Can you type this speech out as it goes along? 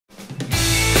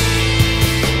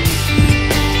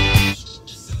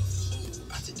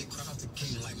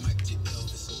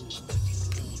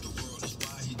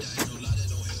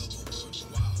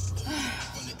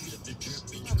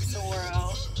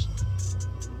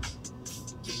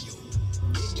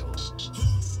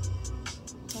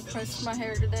pressed my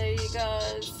hair today, you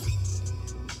guys.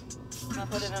 I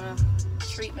put it in a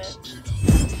treatment.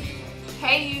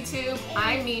 Hey YouTube,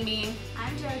 I'm Mimi.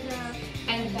 I'm JoJo.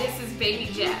 And this is Baby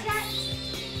Jax.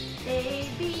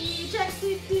 Baby Jax.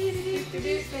 Baby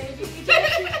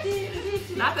Jax.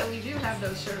 Not that we do have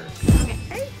those shirts. Okay.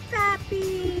 Hey,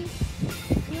 Pappy.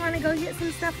 You want to go get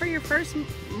some stuff for your first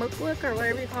mukbang or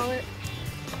whatever you call it?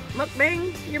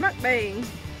 Mukbang? Your mukbang.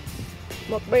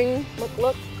 Mukbang,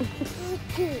 muklook.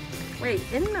 Wait,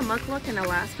 isn't a muklook in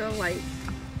Alaska like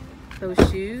those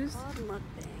shoes?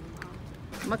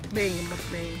 Mukbang,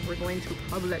 mukbang. We're going to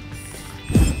Publix.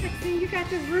 Jackson, you got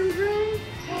the vroom vroom?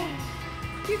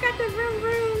 You got the vroom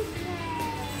vroom?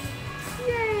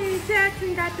 Yay,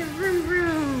 Jackson got the vroom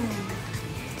vroom.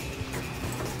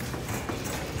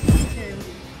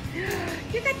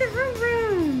 You got the vroom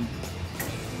vroom.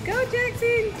 Go,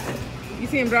 Jackson. You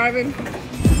see him driving?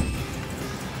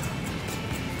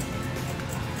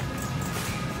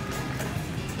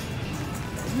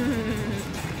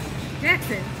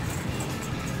 Jackson,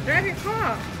 drive your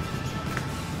car.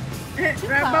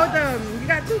 Drive both of them. You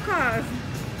got two cars.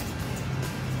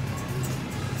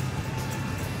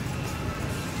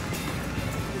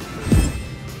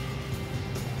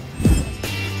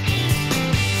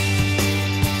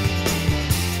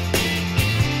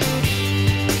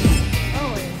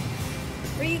 Owen,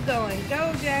 where you going?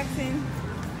 Go, Jackson.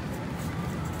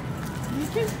 He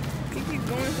keeps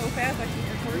going so fast I can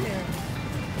record him.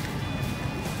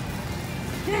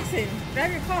 Jackson,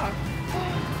 drive your car.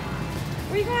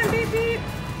 Where you going, beep beep?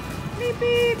 Beep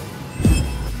beep.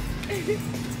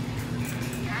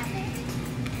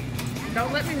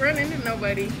 Don't let me run into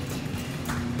nobody.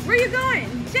 Where you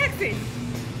going? Jackson.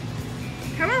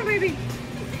 Come on, baby.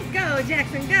 Go,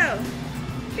 Jackson, go.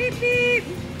 Beep beep.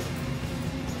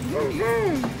 Vroom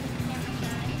vroom.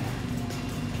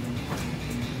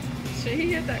 Shit,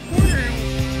 he hit that corner.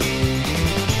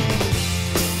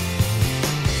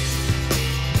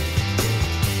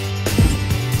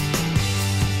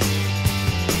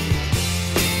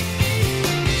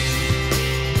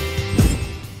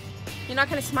 You're not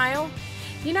gonna smile?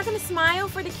 You're not gonna smile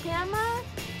for the camera?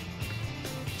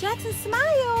 Jackson,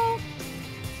 smile!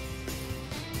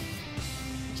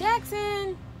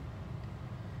 Jackson!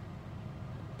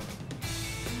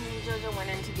 JoJo went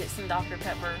in to get some Dr.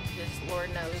 Pepper because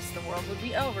Lord knows the world would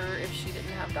be over if she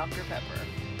didn't have Dr. Pepper.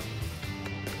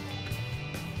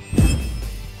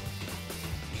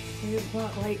 We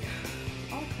bought like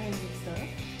all kinds of stuff.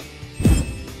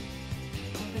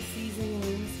 All the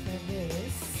seasonings for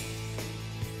this.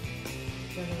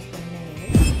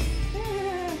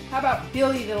 How about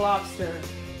Billy the lobster?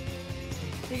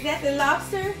 Is that the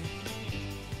lobster?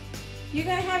 You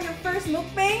gonna have your first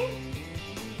mukbang?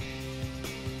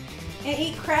 And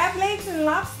eat crab legs and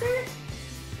lobster?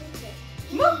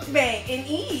 Mukbang and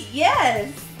eat,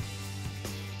 yes.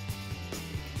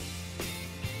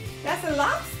 That's a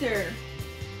lobster.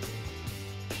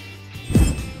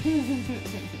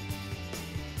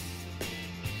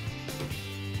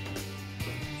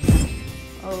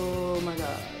 Oh my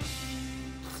gosh.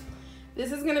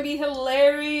 This is gonna be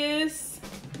hilarious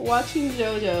watching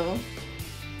JoJo.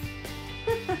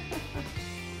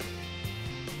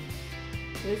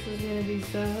 This is gonna be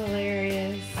so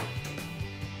hilarious.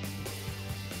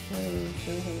 So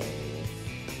hilarious.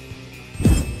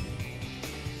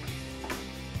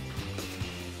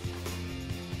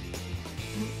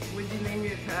 What'd you name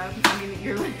your crab? I mean,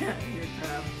 your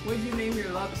crab. What'd you name your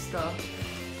lobster?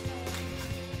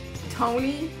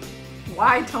 Tony?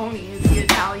 Why Tony? Is he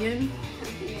Italian?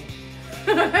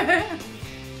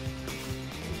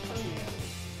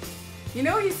 You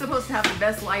know he's supposed to have the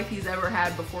best life he's ever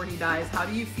had before he dies. How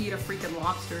do you feed a freaking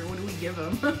lobster? What do we give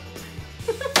him?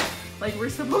 Like we're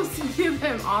supposed to give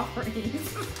him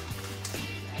offerings.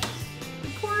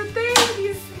 Poor thing,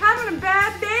 he's having a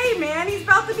bad day, man. He's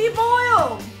about to be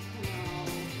boiled.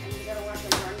 And you gotta watch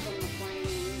him run from the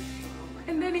flames.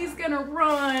 And then he's gonna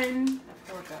run.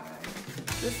 Poor guy.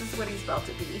 This is what he's about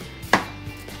to be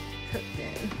cooked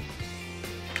in.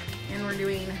 And we're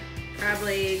doing crab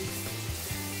legs.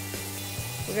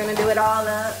 We're gonna do it all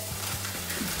up.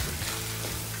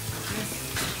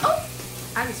 Oh,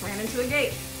 I just ran into a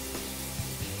gate.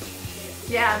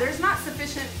 Yeah, there's not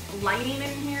sufficient lighting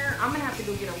in here. I'm gonna have to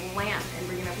go get a lamp and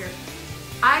bring it up here.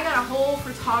 I got a whole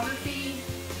photography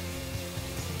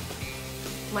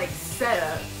like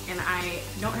setup, and I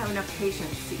don't have enough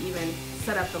patience to even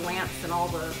set up the lamps and all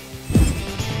the.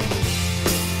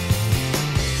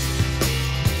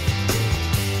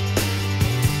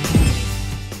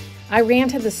 I ran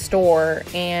to the store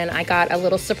and I got a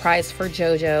little surprise for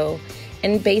JoJo,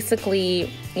 And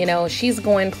basically, you know, she's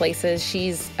going places.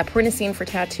 She's apprenticing for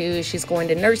tattoos. She's going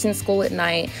to nursing school at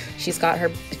night. She's got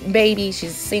her baby. She's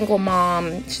a single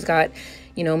mom. She's got,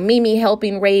 you know, Mimi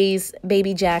helping raise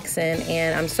baby Jackson.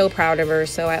 And I'm so proud of her.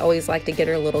 So I always like to get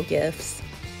her little gifts.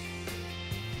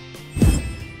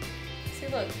 See,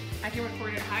 look, I can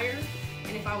record it higher.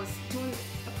 And if I was doing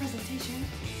a presentation,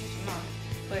 which I'm not,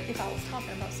 but if I was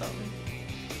talking about something,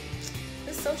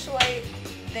 this socialite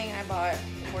thing I bought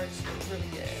works really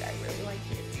good. I really like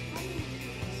it.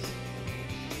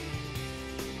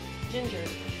 Ginger.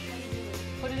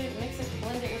 Put it in, mix it,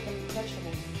 blend it with the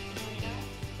vegetables. Yeah.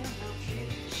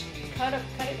 Cut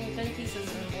it in thin pieces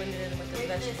and blend it in with the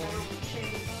vegetables.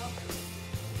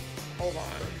 Hold on.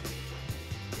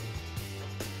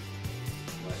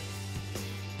 What?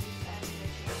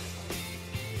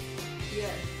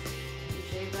 Yes. You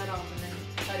shave that off and then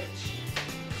cut it,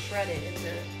 shred it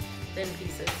into thin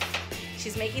pieces.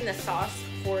 She's making the sauce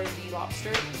for the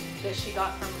lobster that she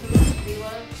got from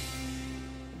BLOVES.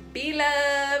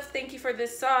 BLOVES, thank you for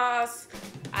this sauce.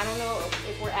 I don't know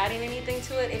if we're adding anything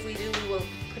to it. If we do, we will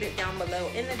put it down below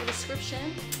in the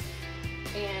description.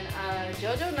 And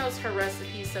JoJo knows her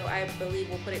recipe, so I believe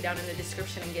we'll put it down in the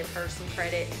description and give her some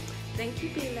credit. Thank you,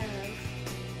 BLOVES.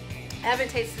 I haven't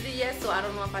tasted it yet, so I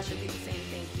don't know if I should be saying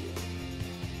thank you.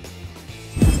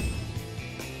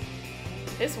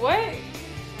 It's what?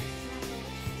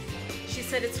 She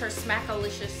said it's her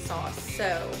Smackalicious sauce.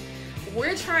 So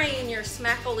we're trying your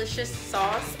Smackalicious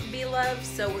sauce, BLOVES.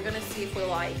 So we're gonna see if we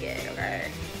like it, okay?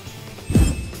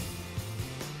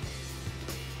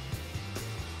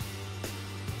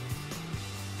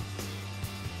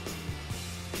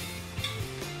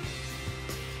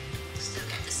 Still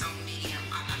got this on medium.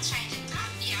 I'm changing.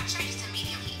 Yeah, I changed to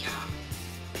medium heat, y'all.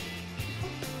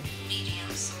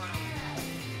 Medium, sort of.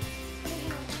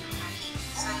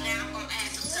 So now I'm gonna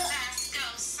add some Tabasco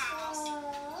sauce.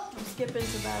 I'm skipping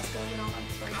Tabasco. We don't like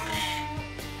spicy.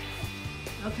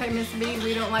 Okay, Miss B,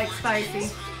 we don't like spicy.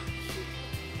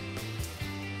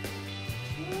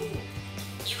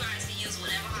 You guys can use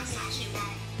whatever hot sauce you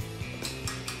want.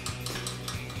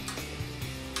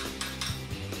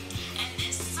 And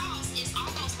this sauce is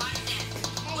almost like that.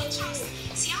 What y'all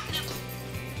see? I've never.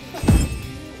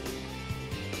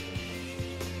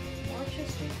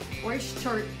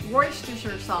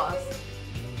 Worcestershire sauce.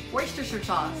 Worcestershire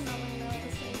sauce.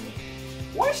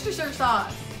 Worcestershire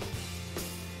sauce.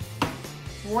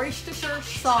 Worcestershire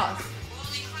sauce.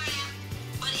 Boiling crab,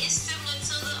 but it's similar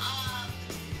to the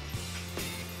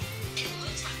it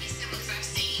looks like it's similar because I've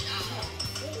seen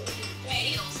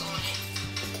videos on it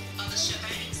of the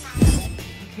shebang sauce.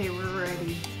 Okay, we're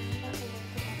ready.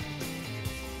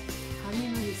 How do you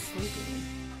know he's sleeping?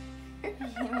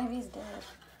 Maybe he's dead.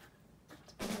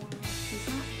 He's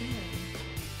not dead.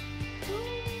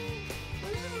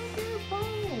 Where's your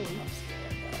phone? I'm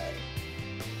scared, bud.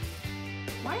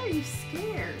 Why are you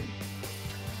scared?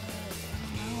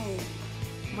 I don't know.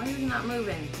 Why are you not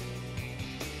moving?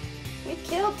 We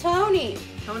killed Tony.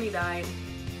 Tony died.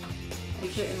 He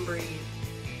couldn't breathe.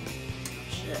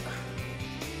 Shit.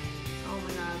 Oh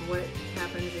my god, what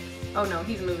happens if... Oh no,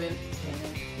 he's moving.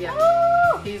 Yeah,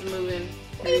 Oh, he's moving.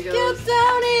 Here we he killed goes.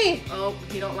 Tony. Oh,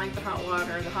 he don't like the hot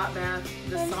water, the hot bath,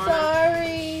 the I'm sauna.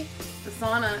 sorry. The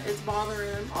sauna, it's bothering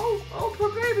him. Oh, poor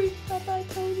baby. Bye-bye,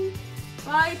 Tony.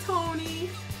 Bye, Tony.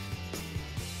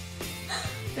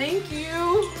 Thank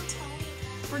you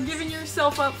for giving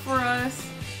yourself up for us.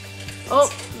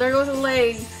 Oh, there goes a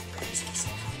leg.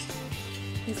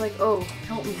 He's like, oh,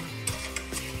 help me.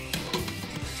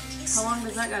 How long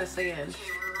does that gotta stay in?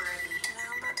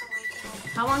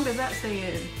 How long does that stay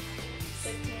in?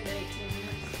 15 to 18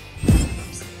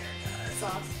 minutes.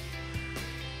 Sauce.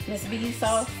 Miss B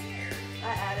sauce. I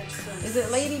added some. Is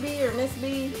it Lady B or Miss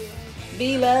B?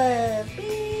 BLOVES.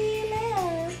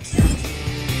 BLOVES.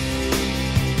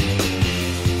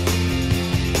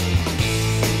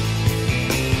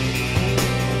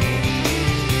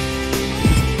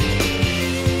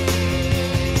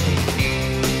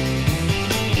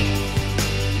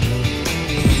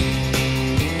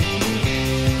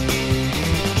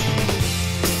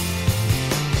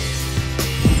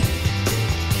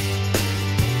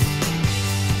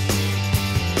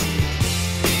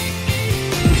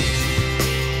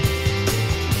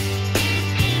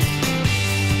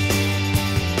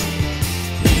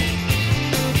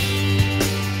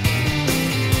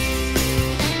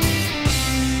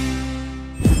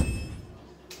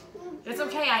 It's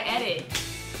okay, I edit.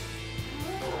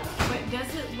 But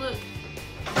does it look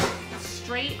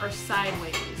straight or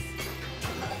sideways?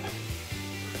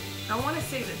 I want to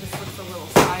say that this looks a little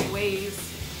sideways.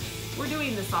 We're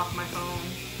doing this off my phone.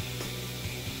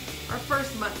 Our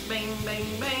first mukbang, bang,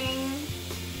 bang.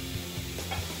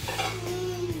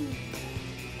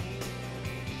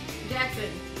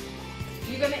 Jackson,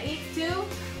 you gonna eat too?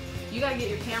 You gotta get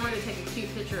your camera to take a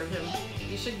cute picture of him.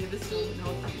 You should give this to him.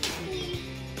 No,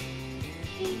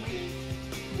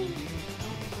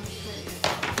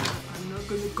 I'm not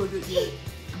gonna cut it yet.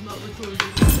 I'm not recording.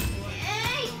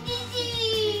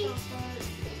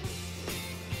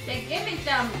 Then give me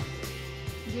some.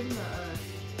 Give him a.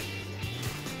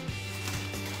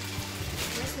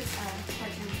 This is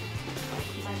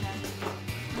cartoon.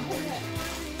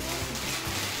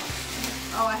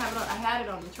 Oh, I had it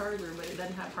on the charger, but it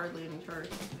doesn't have hardly any charge.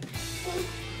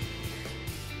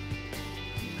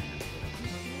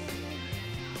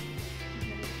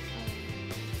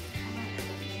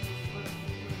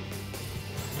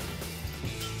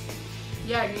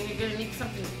 Yeah, you're gonna need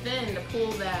something thin to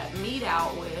pull that meat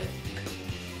out with.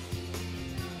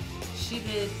 She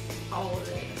did all of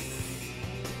this.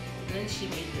 And then she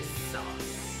made this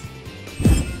sauce.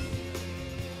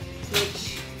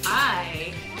 Which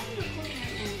I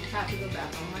have to go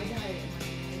back on my diet.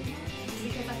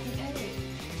 Because I can edit.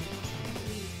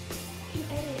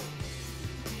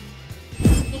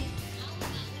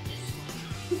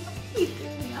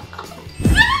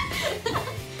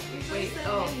 Wait,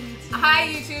 oh. Hi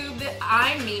YouTube,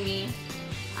 I'm Mimi.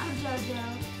 I'm JoJo,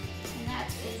 and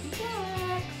that's Baby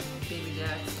Jax. Baby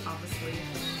Jax, obviously.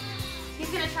 He's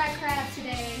gonna try crab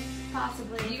today,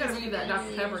 possibly. You gotta leave that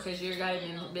Dr. Pepper because your guy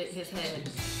didn't bit his head.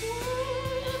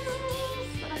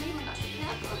 But I need my Dr.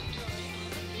 Pepper.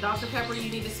 Dr. Pepper, you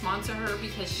need to sponsor her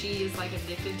because she is like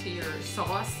addicted to your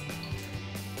sauce.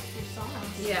 Your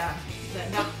sauce. Yeah,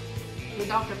 the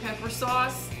Dr. Pepper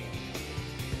sauce.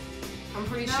 I'm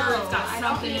pretty sure it's got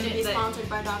something in I don't need to it be that. sponsored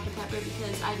by Dr. Pepper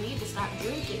because I need to stop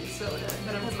drinking soda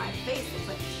because my face looks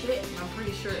like shit. I'm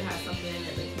pretty sure it has something in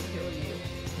it that can kill you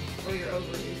or your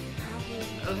ovaries.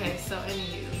 Okay, so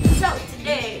anywho. So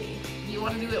today, You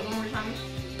want to do it one more time?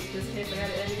 Just in case I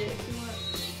gotta edit it.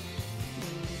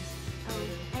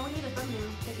 and we need a thumbnail.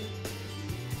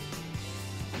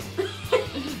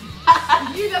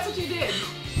 You, that's what you did.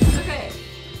 Okay,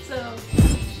 so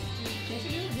Can't you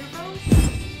do it with your phone?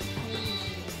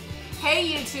 Hey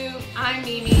YouTube, I'm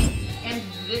Mimi, and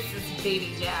this is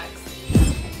Baby Jax.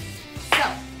 So,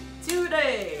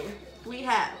 today we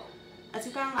have a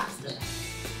 2-pound lobster.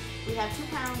 We have 2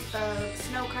 pounds of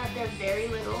snow crab. They're very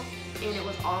little, and it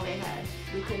was all they had.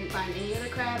 We couldn't find any other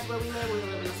crabs where we live. We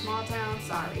live in a small town.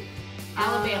 Sorry.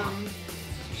 Alabama.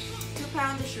 2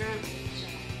 pounds of shrimp.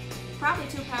 Probably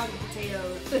 2 pounds of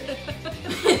potatoes.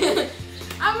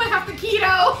 I'm gonna have to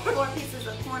keto. 4 pieces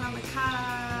of corn on the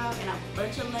cob, and a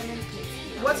bunch of lemons.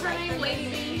 What's her name, Lady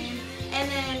B? And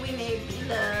then we made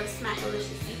BLOVES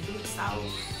Smackalicious seafood sauce.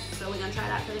 So we're gonna try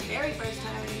it out for the very first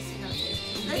time and see how it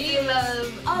tastes.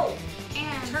 BLOVES. Oh,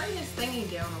 and Turn this thingy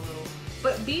down a little.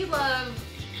 But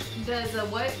BLOVES does a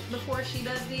what before she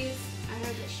does these? I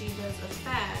heard that she does a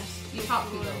fast. You talk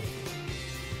to them.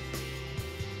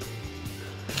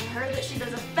 I heard that she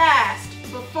does a fast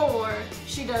before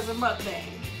she does a mukbang.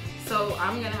 So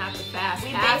I'm gonna have to fast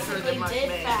We after the basically did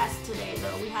mukbang. fast today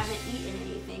though. We haven't eaten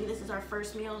anything. This is our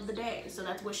first meal of the day. So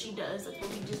that's what she does. That's what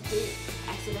we just did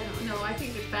accidentally. No, I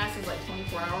think the fast is like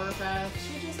 24-hour fast.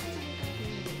 She just doesn't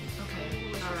eat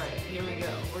Okay. All right. Here we go.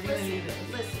 We're gonna do this.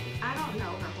 Listen, I don't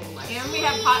know her whole life. And we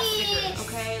have pot stickers.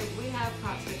 Okay, we have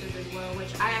pot stickers as well,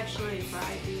 which I actually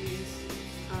fried these.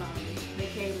 They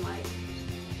came like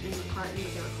in the carton,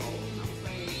 but they were cold. And I was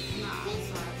like, nah, I'm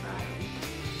sorry, I fried them.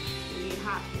 We need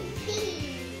hot food.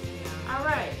 Yeah. All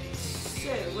right. So,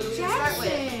 what are we gonna start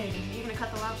with? You gonna cut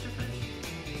the lobster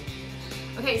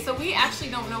first? Okay, so we actually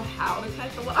don't know how to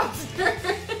cut the lobster.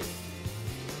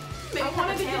 Maybe I cut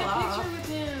wanted the to get tail a off. picture with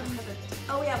him.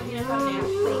 Oh yeah, we need a thumbnail. Wait,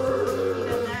 he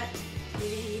does that.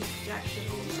 Maybe Jack should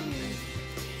hold something.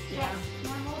 Yeah. You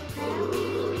wanna hold a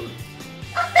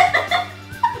crab?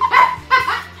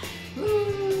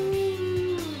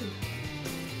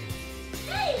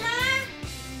 Hey, man.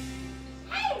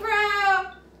 Hey,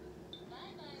 bro.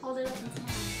 Hold it up and smile.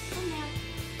 Thumbnail.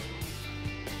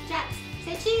 Jax,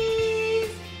 say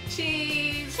cheese.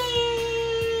 Cheese.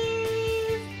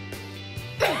 Cheese.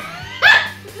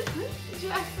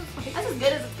 Jackson's like, That's as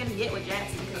good as it's gonna get with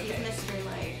Jackson because Okay. he's Mr.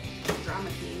 like drama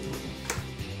king.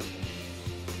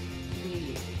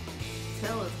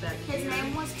 tell us back His here.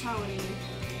 name was Tony.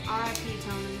 R.I.P.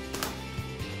 Tony.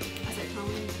 I said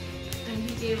Tony. And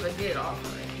he gave a good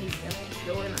offering. He's gonna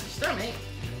go in our stomach.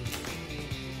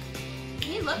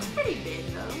 He looks pretty big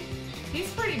though.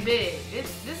 He's pretty big.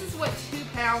 This is what 2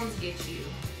 pounds gets you.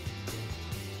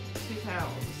 2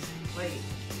 pounds. Wait.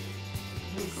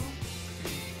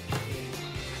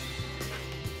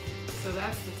 so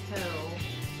that's the tail.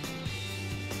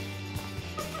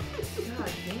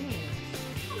 God dang.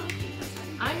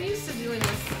 I'm used to doing this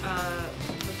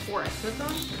before I cook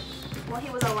them. Well, he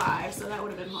was alive, so that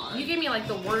would have been hard. You gave me like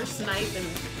the worst knife and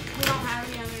We don't have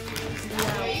any other ingredients.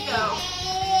 Yeah. There you go.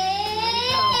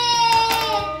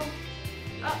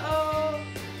 Uh-oh.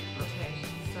 okay,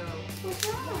 so What's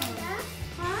wrong?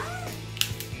 Huh?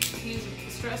 he's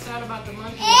stressed out about the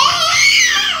monkey.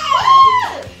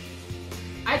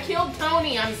 I killed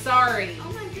Tony, I'm sorry.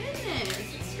 Oh my goodness.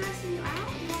 It's stressing you out?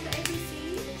 You want the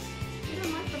ABCs? You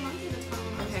don't like the monkey that's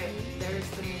following us. Okay, there's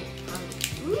the meat.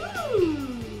 Ooh.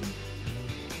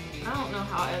 I don't know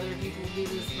how other people do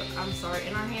this, but I'm sorry.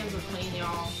 And our hands are clean,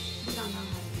 y'all. We don't know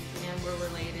how And we're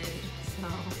related, so.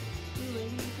 to do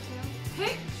it.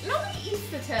 Hey, nobody eats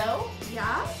the tail.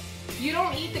 Yeah? You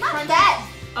don't eat the Not crunchy. that,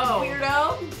 Oh.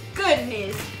 weirdo.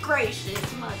 Goodness gracious,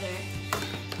 mother.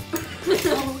 Oh, look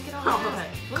at all Oh, that.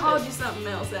 called you something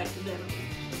else accidentally.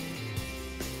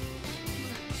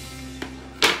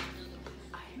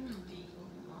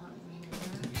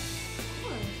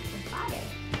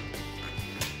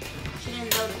 She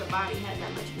didn't know that the body had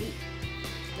that much meat.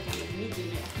 Look how much meat in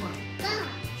there.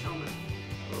 Show me.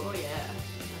 Oh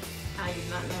yeah. I did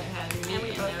not know it had meat And we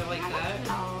in there like that.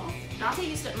 No. Dante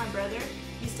used to, my brother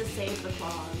used to save the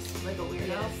claws like a weirdo.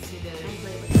 Yes, he did. And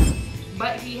play with them.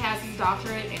 But he has his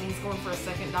doctorate and he's going for a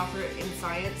second doctorate in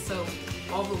science, so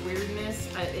all the weirdness,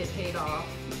 it paid off.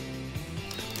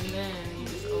 And then you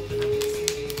just open up and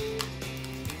see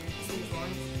these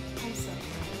ones. I'm so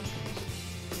proud.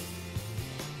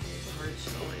 Hard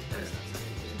shell right there.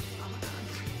 Oh my god.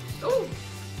 Oh!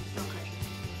 Okay.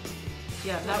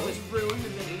 Yeah, That that was was. ruined the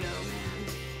video, man.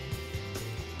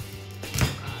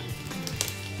 Oh god.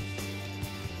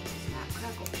 Snap,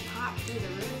 crackle, pop through the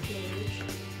rib cage.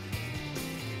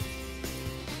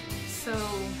 So,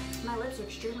 My lips are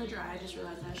extremely dry. I just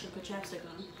realized I should put chapstick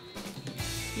on.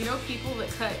 you know, people that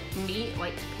cut meat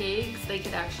like pigs, they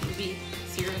could actually be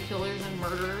serial killers and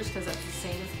murderers because that's the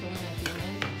same as killing a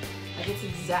human. Like, it's the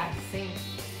exact same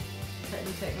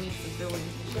cutting techniques as doing.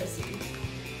 Listen,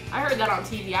 I heard that on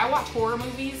TV. I watch horror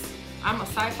movies. I'm a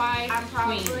sci-fi I'm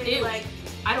probably queen. Ew. like,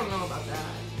 I don't know about that.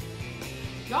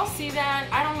 Y'all see that?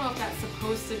 I don't know if that's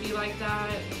supposed to be like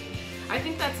that. I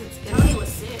think that's it's. Tony was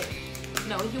sick.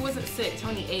 No, he wasn't sick.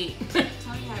 Tony ate.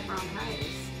 Tony had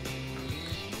bronchitis.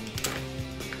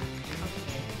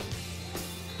 Okay.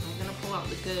 I'm gonna pull out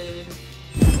the good.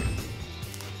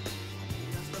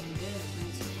 That's what he did.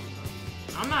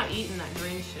 I'm not eating that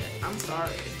green shit. I'm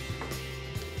sorry.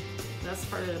 That's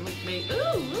part of the mukbang.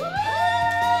 Ooh!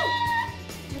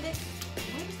 Did it?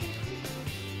 Where does it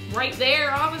come Right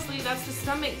there, obviously, that's the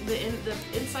stomach, the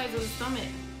insides of the stomach.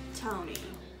 from? Tony,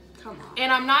 come on.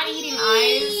 And I'm not eating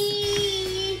eyes.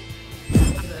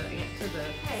 To the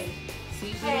Hey,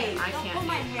 seafood. hey, I don't can't pull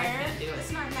my I hair. can't do it.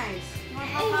 It's not nice. You want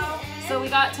help? So we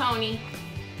got Tony.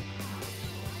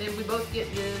 Then we both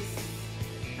get this.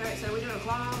 Alright, so we're doing a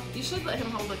claw. You should let him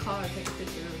hold the claw and take a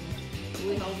picture of him. Do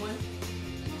we hold one?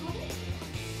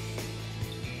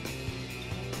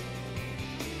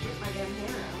 Get my damn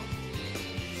hair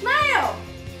out. Smile!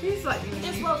 He's like, He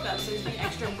just woke up, so he's being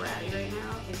extra bratty right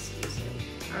now. Excuse him.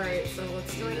 alright, so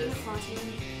let's Do do you want to eat this. the claw too?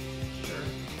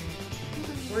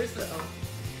 Sure. Where's the, oh.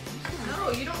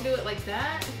 No, you don't do it like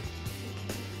that.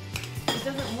 It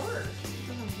doesn't work. It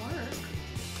doesn't work.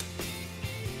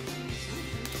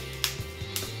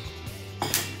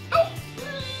 Oh!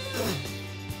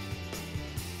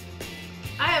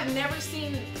 I have never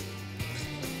seen.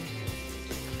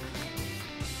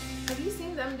 Have you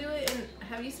seen them do it? And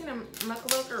have you seen a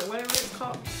mukbang or whatever it's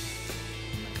called?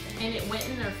 And it went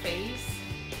in their face.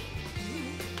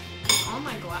 It's on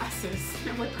my glasses.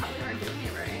 And we probably aren't doing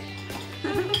it right.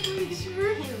 I'm pretty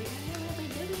sure. Hey, we don't know what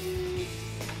we're doing.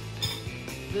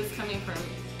 This coming from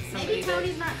somebody Maybe that.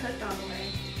 Tony's not cooked all the way.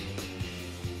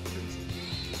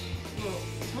 Well,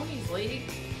 Tony's lady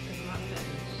is not that.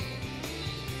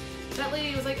 That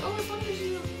lady was like, oh, as long as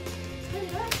you cut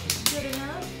it up good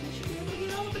enough, you should be able to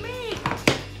get all of the meat.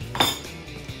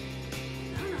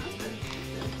 No, it's good.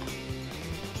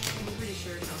 I'm pretty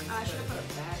sure Tony's I should have cut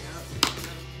put a bag out.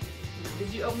 it. Did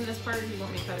you open this part or do you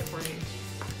want me to cut it for you?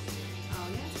 Oh,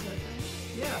 yeah, it's good. Right?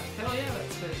 Yeah, hell yeah,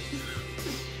 that's good.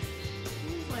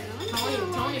 He's like,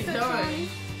 oh, Tony's done.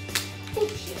 Oh,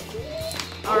 shit.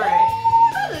 Alright.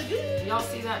 That good. Y'all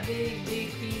see that big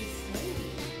piece?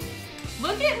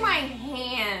 Look at my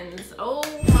hands. Oh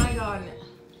my god.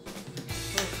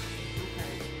 Okay.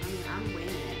 I mean, I'm winning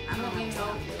it. I don't Want me know to what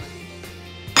go? I'm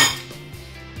doing.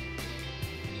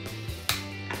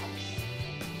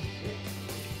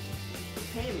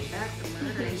 You're paying me back for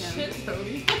murdering him. Shit,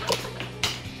 Tony.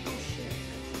 Oh, shit.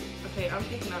 I'm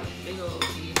picking out a big old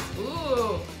piece.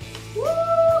 Ooh. Woo!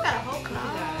 Got a whole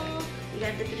claw. You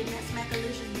gotta dip it in that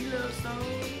smackalicious BLOVES sauce.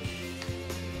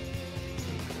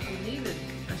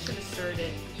 I should have stirred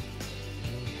it.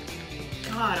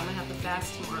 God, I'm gonna have to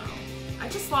fast tomorrow. I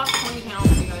just lost 20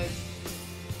 pounds, you guys.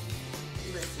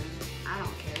 Listen, I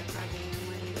don't care if I gain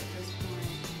weight at this point.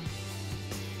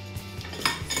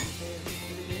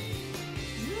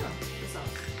 Yeah. The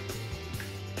sauce.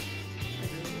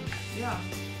 Yeah.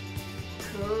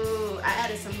 Cool. I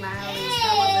added some Lowry's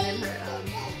that wasn't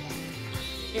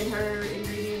in her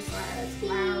ingredients, so I added some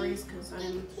Lowry's because I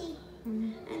didn't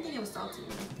think it was salty.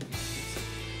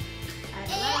 I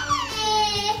added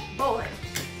Lowry's. Boy.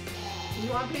 You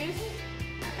want a piece?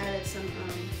 I added some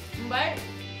Bite.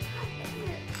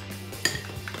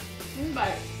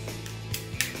 Bite.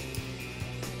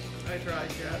 I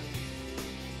tried, yeah.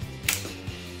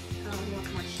 you want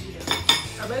more Cheetos.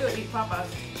 I bet you'll eat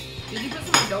Popeyes. Did you put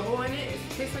some adobo in it? It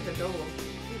tastes like adobo.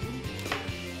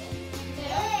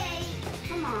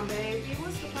 Come on, baby.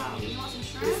 What's the problem? You want some The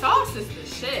shrimp? sauce is the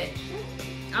shit.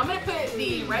 I'm gonna put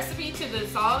the recipe to the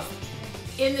sauce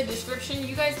in the description.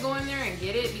 You guys go in there and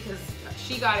get it because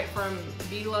she got it from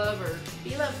BLOVES or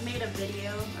BLOVES made a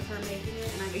video of her making it,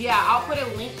 and I'll put a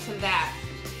link to that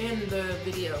in the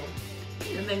video,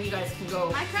 and then you guys can go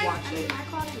watch it. My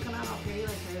claw didn't come out all pretty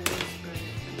like hers,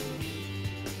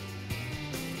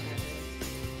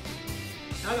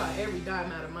 but I got every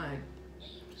dime out of mine,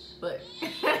 but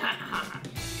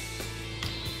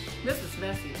this is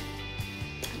messy.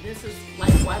 This is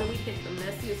like, why do we pick the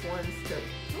messiest ones to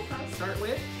start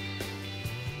with?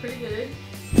 Pretty good.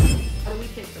 Why do we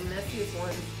pick the messiest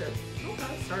ones to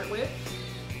start with?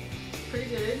 Pretty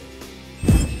good.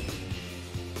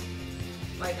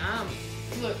 Like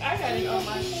look, I got it on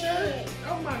my shirt.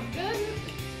 Oh my goodness.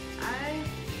 I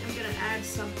am gonna add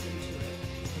something to it.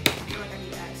 I feel like I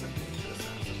need to add something to the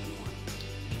sauce.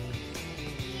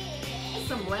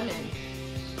 Some lemon.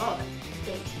 Oh,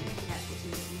 thank you. That's what's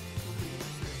missing.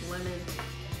 100%. Lemon.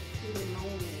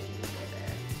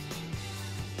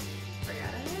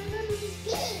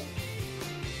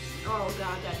 Oh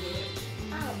God, that did it.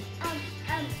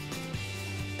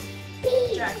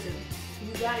 Jackson,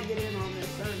 you gotta get in on this,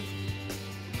 son.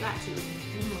 Got to.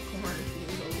 More corn.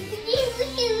 More corn? He's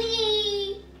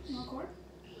made some corn.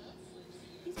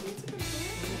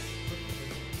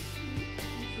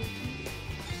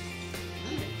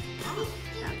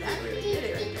 Now that really did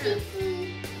it right there.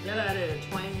 That added a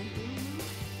twang.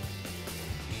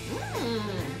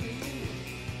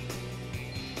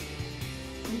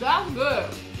 That's good.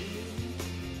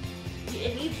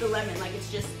 It needs the lemon. Like,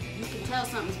 it's just, you can tell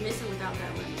something's missing without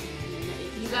that lemon. And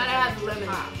then You gotta have the lemon.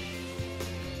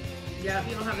 Yeah, if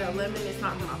you don't have that lemon, it's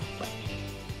not gonna.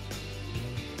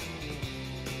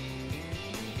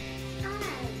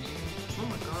 Oh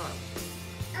my god.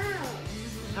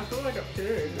 I feel like a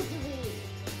pig.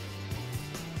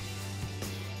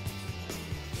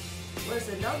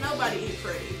 Listen, don't nobody eat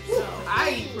pretty. So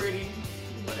I eat pretty.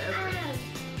 Whatever.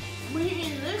 when you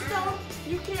eat this though,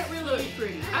 you can't really eat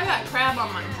pretty. I got crab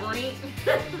on my drink.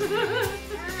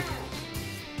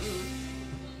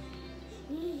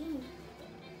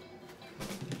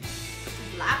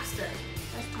 Lobster.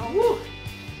 That's cold. Woo.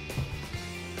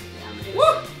 Yeah, I'm gonna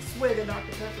Woo. swig of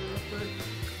Dr. Pepper real quick.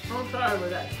 I'm sorry for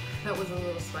that. That was a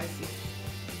little spicy.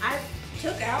 I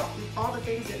took out all the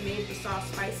things that made the sauce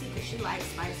spicy because she likes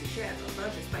spicy. She has a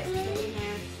bunch of spicy stuff in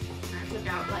there. And I took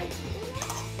out like,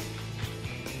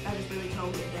 I just really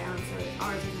toned it down so that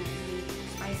ours isn't really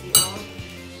spicy at all.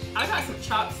 I got some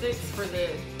chopsticks for the,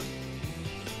 I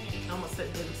almost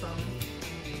said dim sum.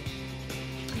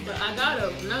 But I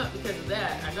gotta, not because of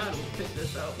that, I gotta pick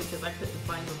this out because I couldn't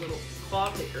find the little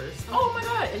claw pickers. Oh my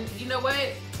god, and you know what?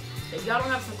 If y'all don't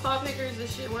have some claw pickers,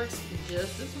 this shit works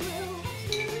just as well.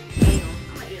 Damn.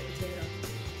 I might eat a potato.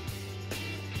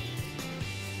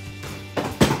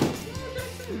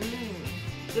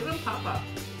 Give them pop-up.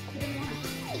 Put it in one.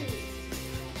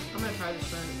 I'm gonna try this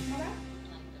shrimp.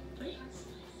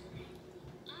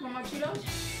 Want more Cheetos?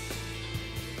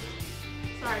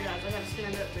 Sorry guys, I gotta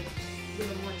stand up to give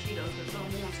him more Cheetos because all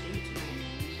he wants to eat tonight.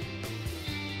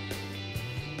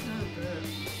 Oh, good.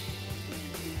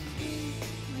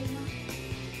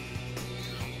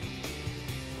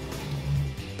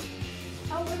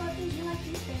 Oh, what about these? You like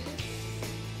these, baby?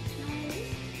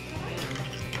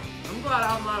 I'm glad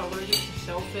I'm not allergic to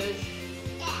shellfish.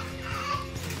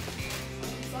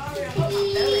 Sorry, I hope my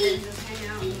belly didn't just hang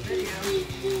out in the video.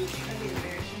 That'd be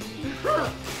embarrassing.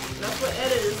 That's what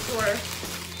edit is for.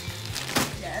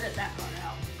 Yeah, edit that part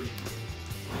out.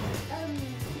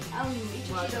 Eat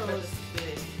your Well, I bet Cheetos. this is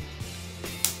big.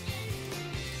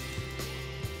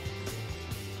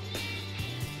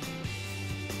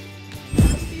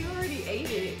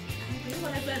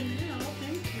 realize that now.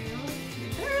 Thank you.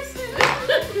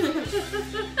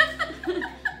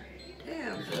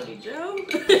 Damn, Jody Joe.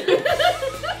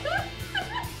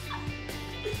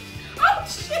 Oh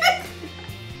shit!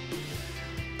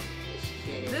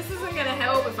 This isn't gonna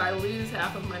help if I lose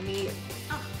half of my meat.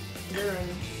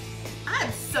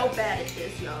 I'm so bad at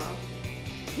this, y'all.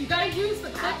 You gotta use the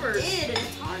I clippers. did, and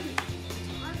it's hard to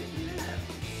do that.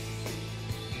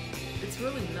 It's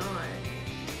really not.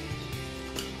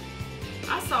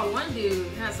 I saw one dude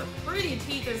had some pretty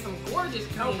teeth and some gorgeous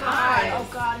clean eyes. Oh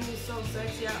God, he was so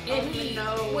sexy. I And don't he even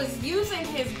know. was using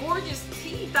his gorgeous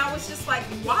teeth. I was just like,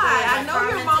 why? Yeah, I know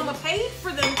your commenting. mama paid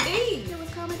for them teeth. He was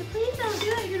commenting, please don't do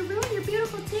it. You're gonna ruin your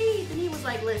beautiful teeth. And he was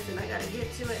like, listen, I gotta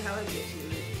get to it how I get to it.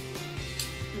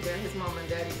 Yeah, his mom and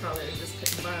daddy probably just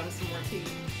couldn't buy him some more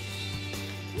teeth.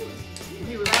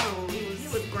 He was grown. He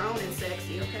was grown and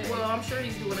sexy, okay? Well, I'm sure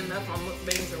he's doing enough on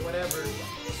mukbangs or whatever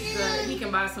that he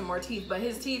can buy some more teeth. But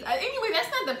his teeth, anyway, that's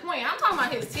not the point. I'm talking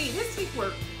about his teeth. His teeth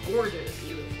were gorgeous,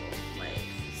 beautiful. like,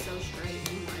 so straight.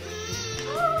 And like,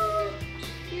 oh,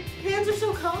 your hands are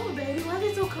so cold, baby. Why are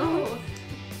they so cold?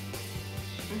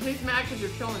 And he's mad because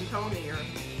you're killing Tony or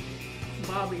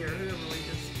Bobby or whoever we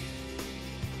just.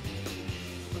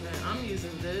 Okay, I'm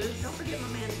using this. Don't forget my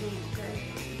man's name, okay?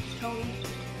 Tony.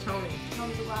 Tony.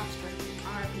 Tony the Lobster.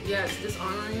 R.I.P. Yeah, it's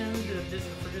dishonoring him to just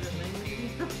forget his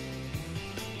name.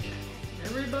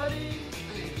 Everybody, I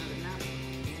didn't know that.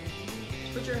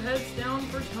 put your heads down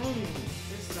for Tony.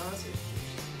 This sausage.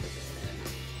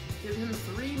 Give him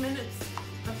 3 minutes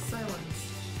of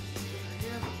silence.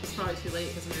 It's probably too late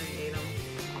because we already ate them.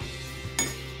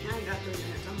 Now you got 3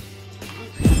 minutes. I'm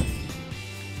hungry.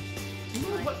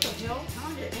 What the hell?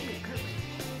 Tony did it quickly.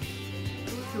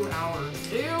 2 hours.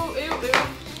 Ew, ew, ew.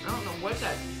 I don't know what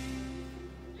that.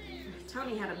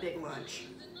 Tony had a big lunch.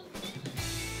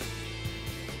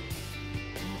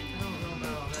 I don't know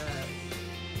about all that.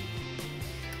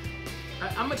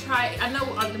 I'm gonna try. I know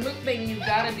on the mukbang you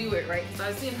gotta do it, right? Because I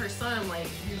was seeing her son like,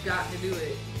 you got to do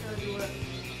it. Gotta do it.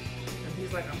 And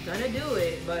he's like, I'm gonna do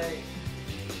it, but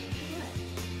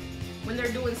when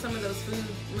they're doing some of those food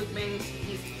mukbangs,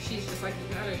 she's just like, you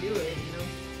gotta do it, you know?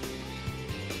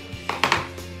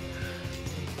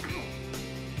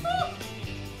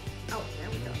 Oh, there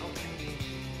we go. Okay.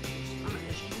 I'm gonna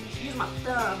just use my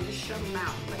thumb to shove them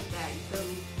out like that. You feel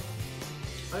me?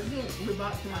 I think we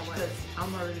bought too much because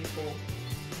I'm already full.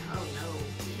 Oh no,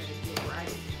 you better get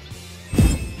right.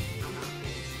 I'm not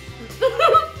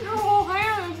full. Your whole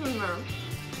hand is in there.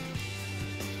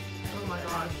 Oh my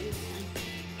gosh.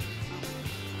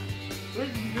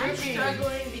 I'm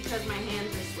struggling because my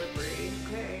hands are slippery.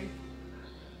 Okay.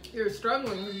 You're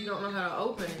struggling because you don't know how to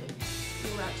open it.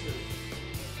 Well, that too.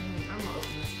 I'm gonna open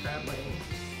this crab leg.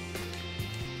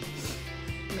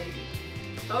 Maybe.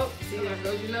 Oh, see, there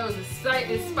goes your nose.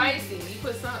 It's spicy. You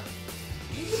put some.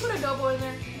 Did you put adobo in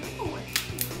there? No,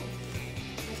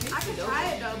 I could try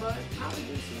adobo. It probably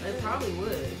do some It good. probably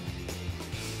would.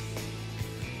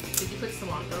 Did you put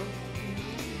cilantro?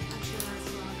 Actually, that's a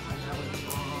lot. That would be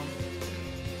bomb.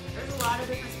 There's a lot of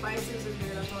different spices in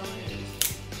here. That's all it is.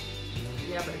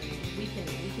 Yeah, but we can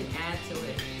add to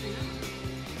it.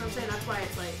 I'm saying that's why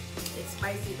it's like it's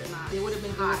spicy but not. They would have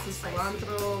been good hot with some spicy.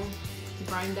 cilantro.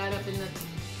 Grind that up in the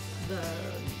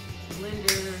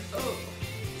blender. Oh,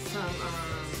 some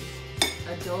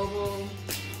adobo.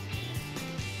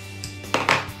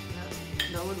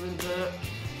 That would have been good.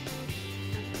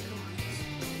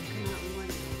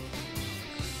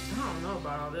 I don't know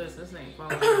about all this. This ain't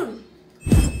falling.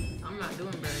 I'm not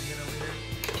doing very good over here.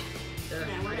 There,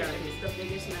 Man, we're I gonna got it. make the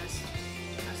biggest mess.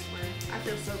 I swear. I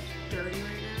feel so dirty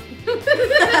right now.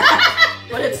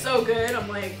 But it's so good. I'm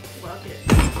like, fuck it.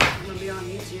 I'm gonna be on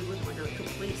YouTube looking like a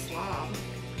complete slob.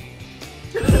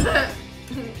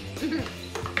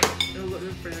 You'll look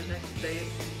good for your next date.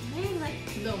 Man, like,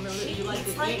 They'll know that she you like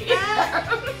eats to like eat. that.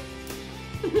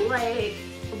 Like,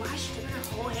 why should I put her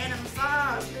whole hand in the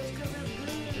sauce? It's because it's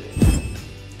good.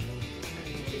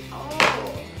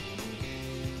 Oh.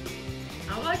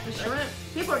 I like the shrimp.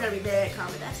 People are gonna be mad,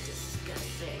 comment, that's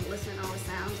disgusting. Listening to all the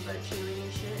sounds about chewing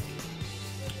and shit.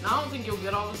 I don't think you'll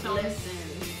get all the sounds. Listen.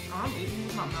 I'm eating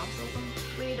with my mouth open.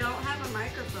 We don't have a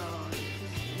microphone.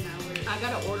 You know, I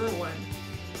gotta order one.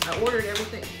 I ordered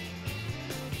everything.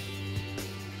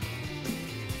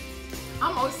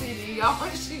 I'm OCD, y'all.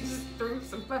 She just threw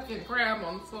some fucking crab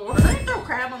on the floor. there ain't no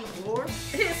crab on the floor.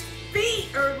 His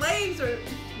feet or legs or.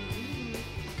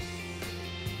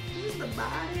 This is the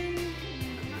body.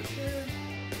 I'm not sure.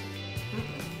 I'm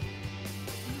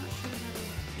not sure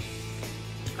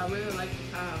I really like the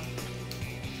crab.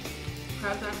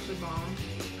 Crab's actually bomb.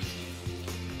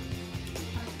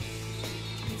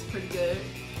 it's pretty good.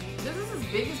 This is as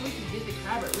big as we can get the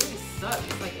crab. It really sucks.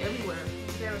 It's like everywhere.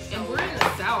 And we're in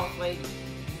the South. Like,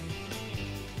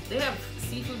 they have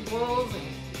seafood boils and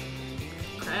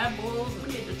crab boils.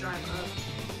 We need to drive up.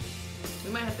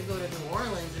 We might have to go to New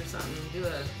Orleans or something and do I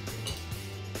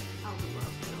would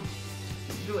love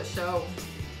a show.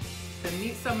 And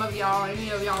meet some of y'all. Any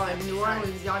of y'all in New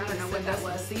Orleans, y'all I don't know what that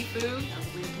was. Seafood. to. That was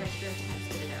green texture. I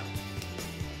spit it out.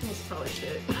 It's probably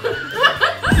shit.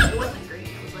 It wasn't green.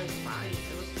 It was like fine.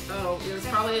 Oh, it was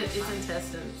probably its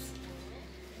intestines.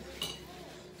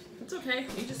 It's okay.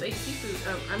 You just ate seafood.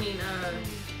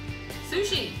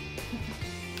 Sushi.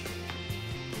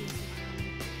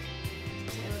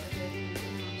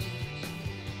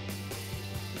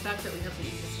 The fact that we have to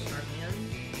eat this with our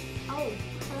hands. Oh, I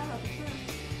forgot about the shrimp.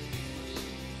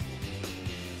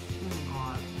 Oh my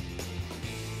god.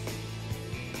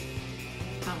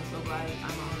 I'm so glad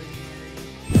I'm already married.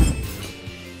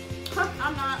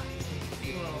 I'm not.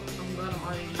 Well, I'm glad I'm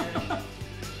already married.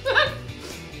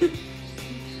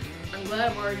 I'm glad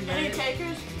I'm already married. Any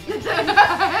takers?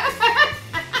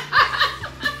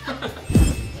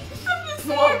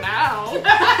 Well, now.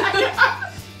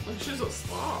 She's a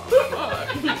slob.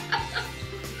 Fuck.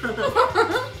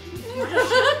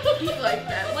 Eat like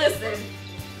that. Listen,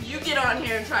 you get on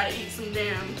here and try to eat some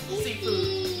damn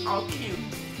seafood, all cute.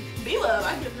 B-Love,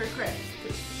 I give her credit.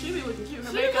 She be looking cute.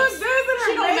 Her makeup.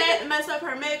 She don't mess up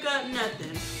her makeup,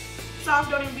 nothing. Sauce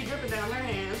don't even be dripping down her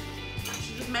hands.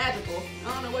 She's just magical.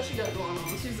 I don't know what she got going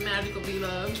on. She's magical,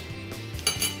 B-Love.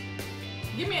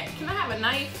 Give me can I have a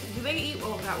knife? Do they eat,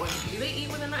 oh, that one. Do they eat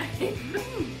with a knife?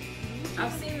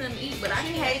 I've seen them eat, but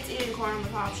She hates eating corn on the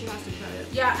cob. She has to cut it.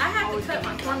 Yeah, I have Always to cut do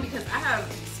my my corn because I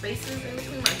have spaces in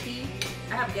between my teeth.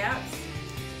 I have gaps.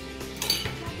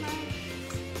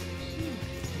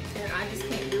 And I just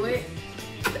can't do it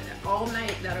all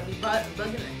night. That'll be bugging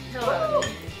the hell out of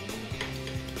me.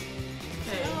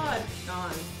 Okay,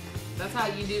 done. That's how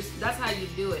you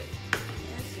do it.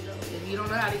 If you don't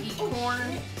know how to eat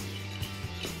corn,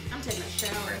 I'm taking a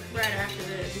shower right after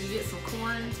this. you get some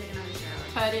corn, I'm taking another shower.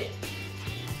 cut it,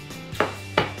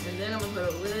 and then I'm gonna put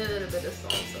a little bit of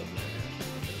salsa in there.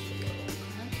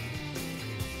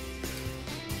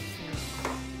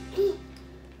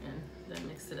 And then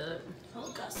mix it up.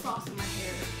 Oh, got sauce in my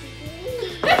hair.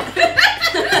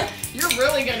 You're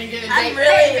really gonna get it. I'm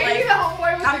really maybe the whole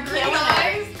boy with I'm the green killing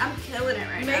eyes. it. I'm killing it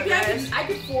right Maybe now, I guys.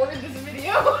 could forward this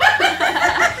video.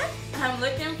 I'm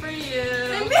looking for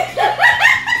you.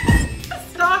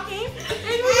 Stalking.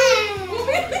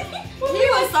 He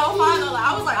was so fun though.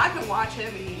 I was like, I can watch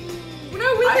him eat.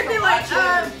 No, we could be like, she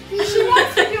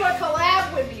wants to do a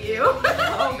collab with you.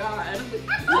 Oh God.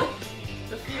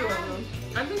 A few of them.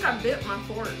 I think I bit my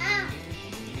fork.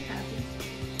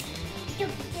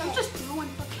 I'm just throwing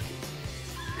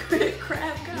fucking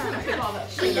crab. God, I put all that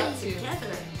shit up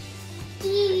together.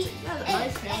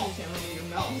 Nice family camera in your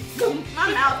mouth. My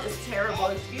mouth is terrible.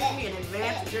 Excuse me in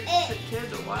advance if your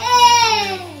kids are watching.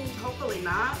 Hopefully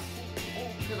not,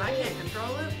 because I can't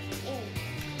control it.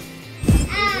 Is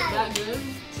it that good?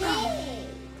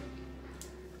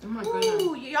 Oh my goodness.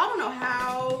 Ooh, y'all don't know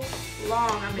how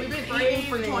long I've been We've been craving eating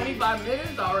for 25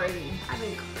 minutes already. I've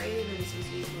been craving some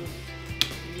seafood.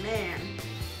 Man.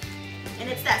 And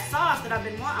it's that sauce that I've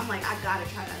been wanting. I'm like, I gotta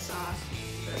try that sauce.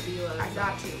 I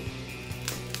got to.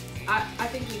 I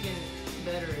think we can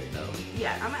better it though.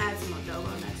 Yeah, I'm gonna add some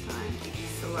adobo next time.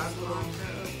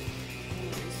 Cilantro.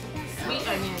 Sweet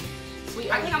onion. Sweet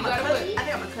I onion. think I'm gonna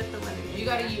cut the lemon. You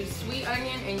gotta use sweet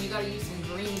onion and you gotta use some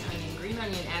green onion. Green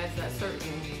onion adds that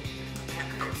certain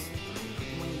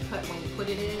when you put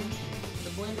it in the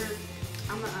blender.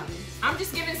 I'm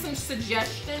just giving some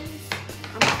suggestions.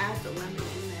 I'm gonna add the lemon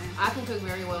in there. I can cook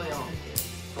very well, y'all.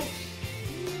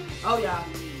 Oh yeah,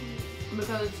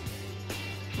 because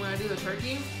when I do the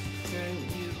turkey, then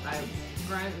you can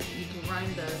grind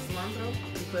the cilantro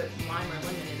and put lime or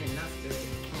lemon in it, and that's good.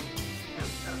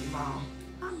 That's bomb.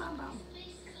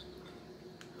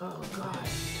 Oh god.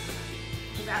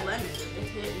 That lemon, it's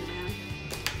hidden, man.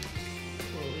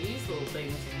 Well, these little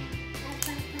things.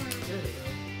 There they go.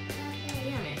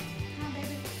 Damn it.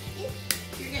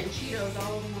 You're getting Cheetos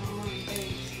all over my arm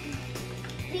face.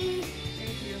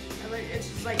 Thank you. It's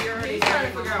just like you're already He's trying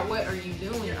to figure out what are you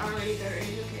doing. You're already dirty.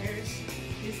 Who cares?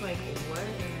 He's like, what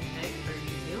in the heck are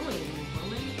you doing,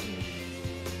 woman?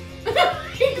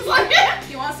 He's like,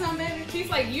 You want some, baby? he's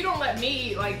like, you don't let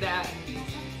me eat like that.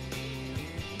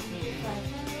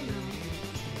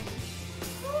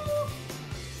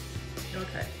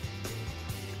 Okay.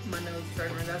 My nose is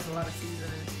starting. That's a lot of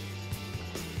seasoning.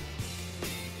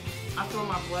 I feel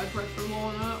my blood pressure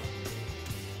going up.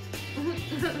 I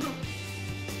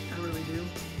really do.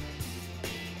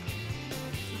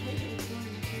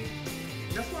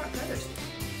 cursed.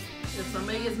 If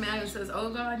somebody gets mad and says, "Oh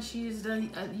God, she used a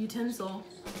utensil,"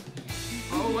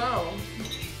 oh well.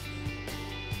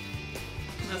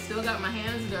 I still got my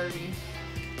hands dirty.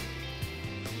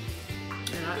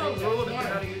 And I ate roll the the corn.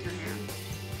 how to use your hand.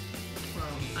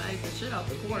 Well, I ate the shit out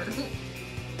the corn.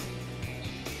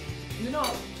 You know,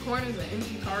 corn is an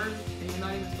empty carb, and you're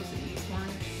not even supposed to eat corn.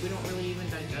 We don't really even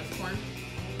digest corn.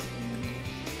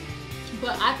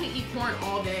 But I could eat corn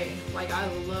all day. Like, I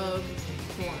love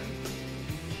corn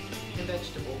and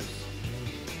vegetables.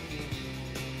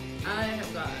 I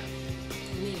have got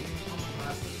meat on my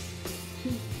glasses.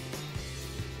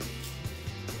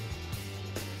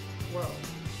 Whoa.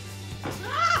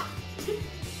 Ah!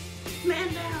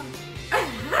 Man down. I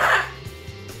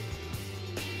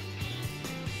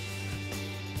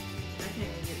can't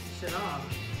even get the shit off.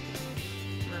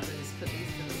 I'm gonna just put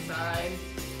these to the side.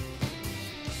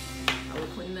 I will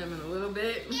clean them in a little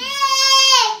bit.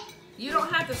 You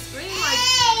don't have to scream like,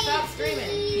 stop screaming.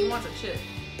 He wants a chip.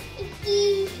 Baby,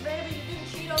 you didn't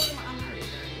cheat over my. I'm not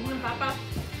ready. Papa?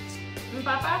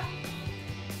 Papa?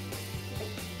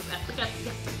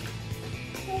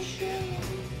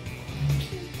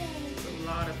 It's a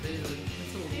lot of food.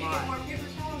 It's a Get lot. more paper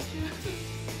towels too.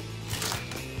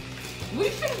 We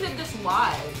should have did this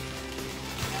live.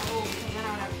 Oh, then I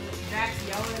would have to Jax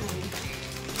yelling and.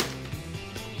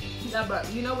 Yeah,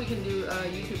 but you know we can do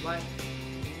YouTube live.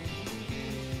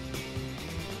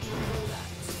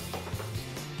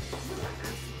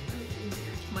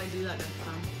 Might do that next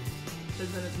time.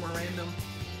 Because then it's more random.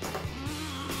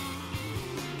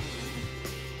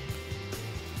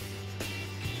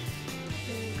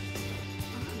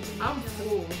 I'm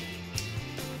full.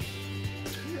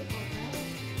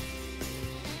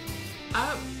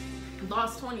 I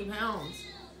lost 20 pounds.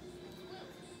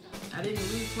 I didn't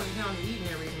lose 20 pounds eating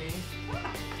everything.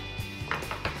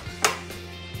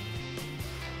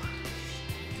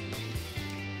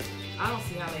 I don't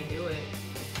see how they do it.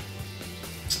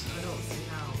 I don't see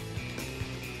how.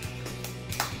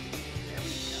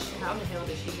 How the hell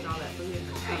did she get all that food in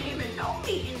her I didn't even know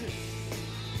me.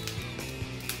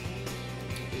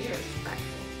 You're respectful.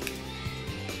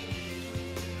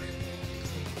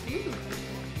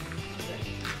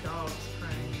 The dog's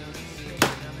crying down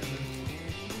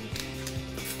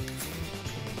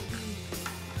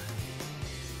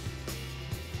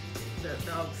the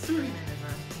dog's screaming in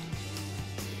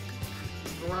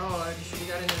the garage. We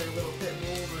got another little pit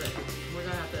bull, but we're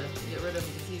gonna have to get rid of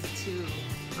him because he's too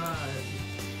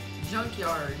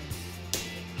junkyard.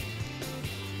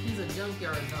 He's a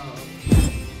junkyard dog.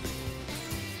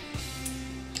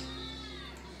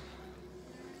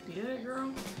 You get it, girl?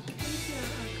 Let me see a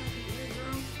cracker. Get it,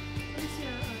 girl? Let me see a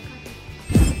cracker.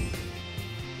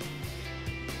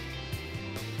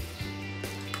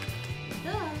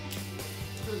 Duh.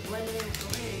 It was blended in with the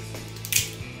legs.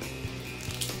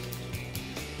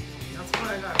 That's why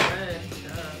I got red,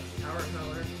 our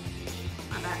color.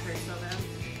 My back hurts so bad.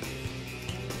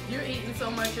 You're eating so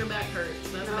much your back hurts.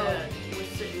 That's No, bad. we're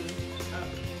sitting up.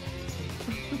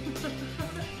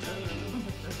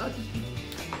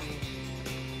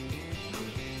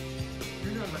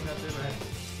 You're doing my pepper right.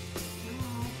 No.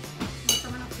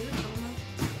 Coming up to it,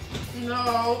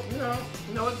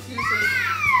 No excuses.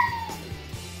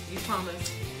 You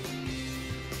promise.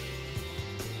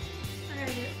 I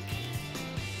gotta get a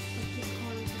piece of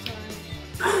corn on the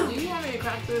side. Do you want me to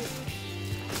crack this?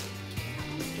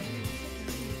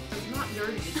 It's not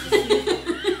dirty. It's just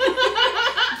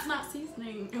It's not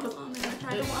seasoning. It was on there. I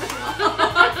tried to wash it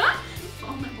off. It's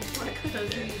on there before I cooked because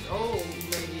it. he's old,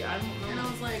 maybe. I don't know. And I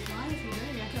was like, why is he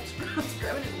dirty? I kept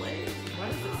scrubbing his legs. Why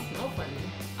does it smell funny?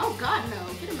 Oh God, no!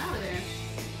 Get him out of there.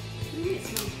 What do you mean it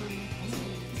smells funny?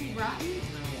 Is he rotten?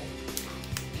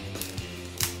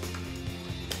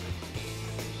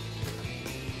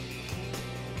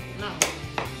 No.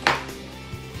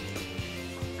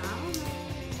 I don't know.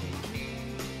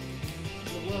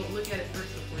 Well, look at it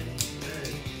first before you eat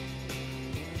it.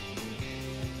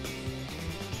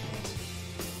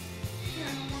 Yeah, I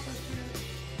don't want those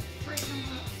to break them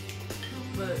up.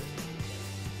 But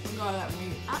look at all that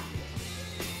meat.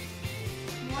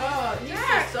 Oh, he's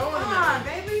yeah, just sewing come them. on,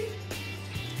 baby.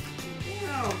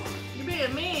 Damn. You're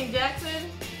being mean, Jackson.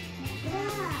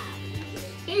 Yeah.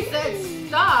 He said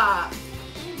stop.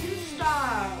 You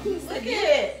stop. Look at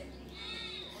it.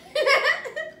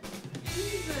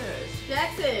 Jesus.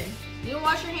 Jackson, you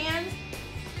wash your hands?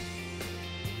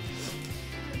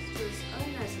 That's just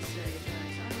unnecessary,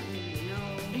 guys. I don't even know.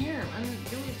 Here,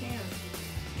 do what you can.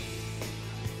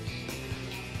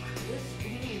 This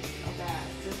needs a bath.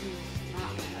 This is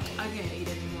not bad. I can't eat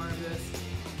any more of this.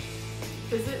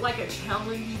 Is it like a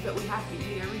challenge that we have to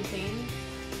eat everything?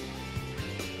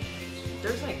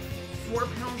 There's like 4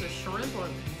 pounds of shrimp on.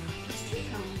 It's 2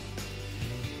 pounds.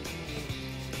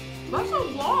 That's a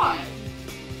lot.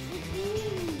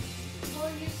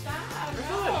 Will you stop? That's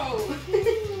No.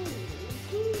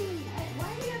 Why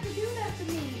do you have to do that to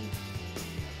me?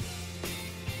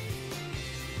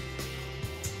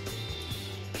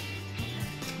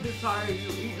 I'm tired of you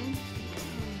eating.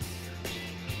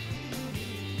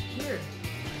 Here.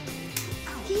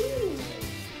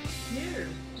 Here.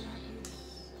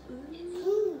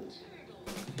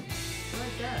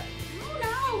 Like that. Oh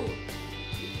no!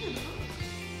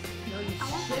 No, you I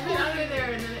want shake that. it out of there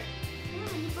and then it.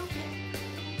 Yeah, you broke it.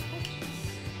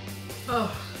 Oh,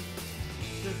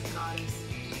 good goddess.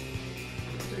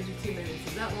 32 minutes.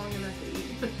 Is that long enough to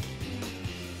eat?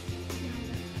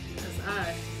 That's I.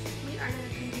 We are gonna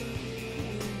continue.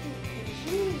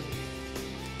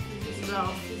 No.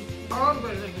 I'm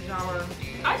gonna take a shower.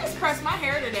 I just pressed my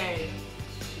hair today.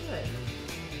 Shit.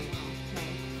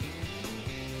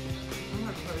 I'm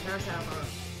gonna have to put a hair cap on.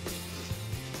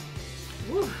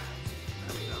 Woo.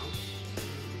 There we go.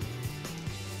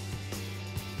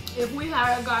 If we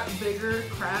had got bigger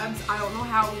crabs, I don't know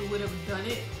how we would have done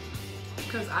it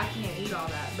because I can't eat all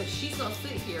that. But she's gonna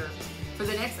sit here for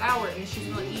the next hour and she's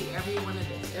gonna eat every one of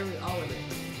this, all of it.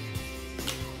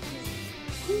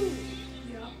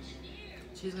 Yeah.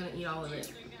 She's gonna eat all of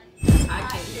it. I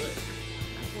can't do it.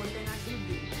 That's one thing I do.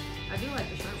 I do like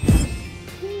the shrimp.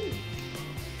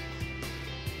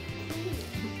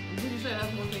 Did you say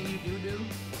that's one thing you do?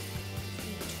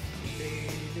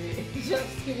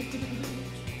 Just kidding.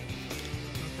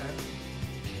 Okay.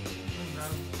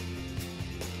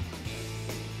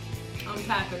 I'm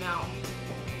tapping out.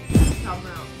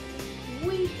 Tapping out.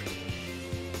 Weak.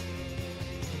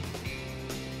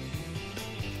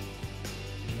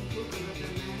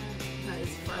 That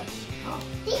is fresh. Oh.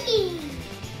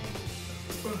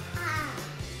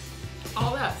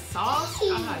 All that sauce?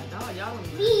 God, dog, y'all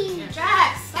don't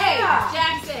Jax, Hey, stop.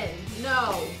 Jackson,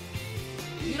 no.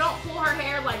 You don't pull her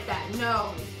hair like that.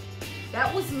 No.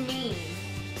 That was mean.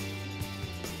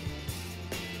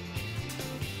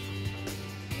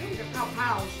 You need to pow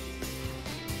pow.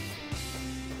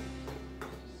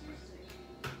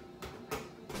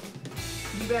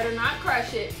 You better not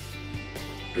crush it.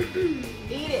 Eat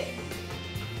it.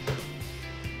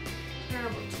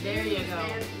 Terrible. There you go.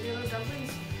 Man, you know,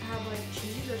 dumplings have like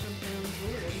cheese or something. It's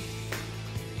weird.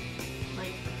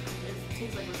 Like, it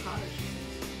tastes like ricotta cheese.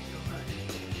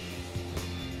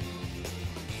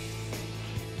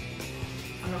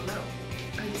 I don't know.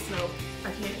 I just know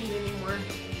I can't eat anymore.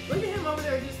 Look at him over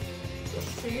there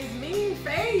just in his mean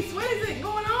face. What is it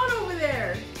going on over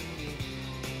there?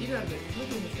 You got to look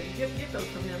at this thing. Get those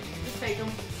from him. Just take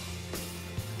them.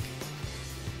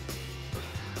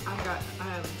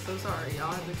 I'm so sorry.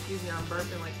 Y'all have to excuse me. I'm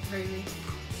burping like crazy.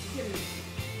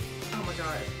 Oh my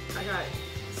god. I got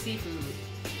seafood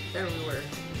everywhere.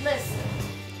 Listen.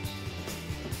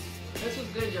 This was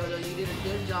good, JoJo. You did a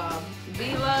good job.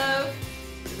 B-Love.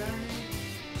 Is that her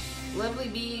name? Lovely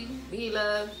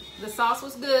B-Love. The sauce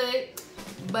was good,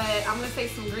 but I'm going to say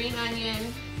some green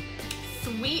onion,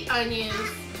 sweet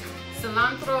onions,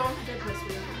 cilantro. I did put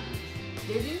sweet onion.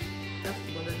 Did you? That's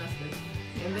good.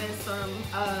 And then some,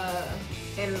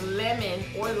 and lemon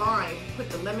or lime. Put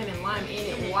the lemon and lime in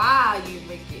it while you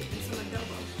make it. And some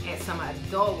adobo. And some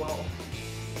adobo.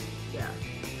 Yeah.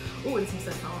 Ooh, and some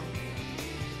sazon.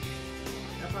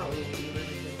 That probably would be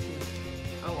really good too.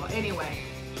 Oh well, anyway.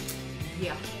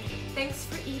 Yeah. Thanks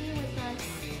for eating with us.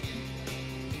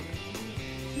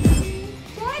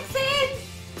 Jackson!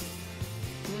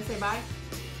 You gonna say bye?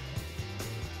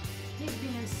 He's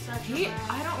being such He, a rat.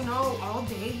 I don't know, all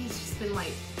day he's just been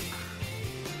like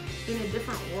in a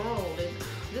different world, and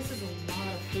this is a lot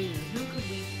of food. Who could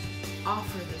we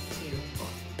offer this to? Oh,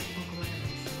 Uncle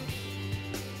Aaron's.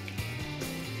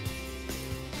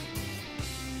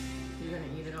 You're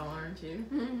gonna eat it all, aren't you?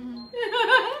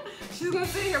 She's gonna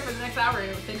sit here for the next hour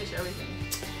and finish everything.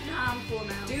 Nah, I'm full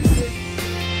now. Deuces.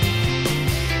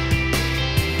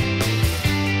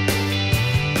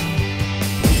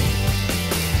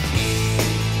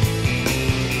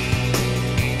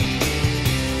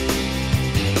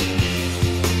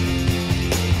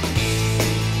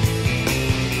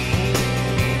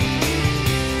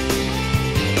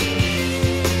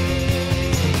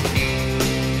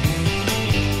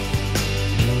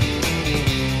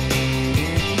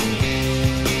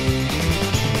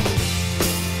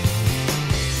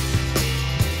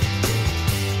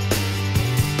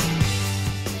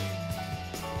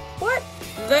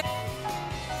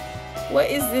 What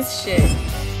is this shit?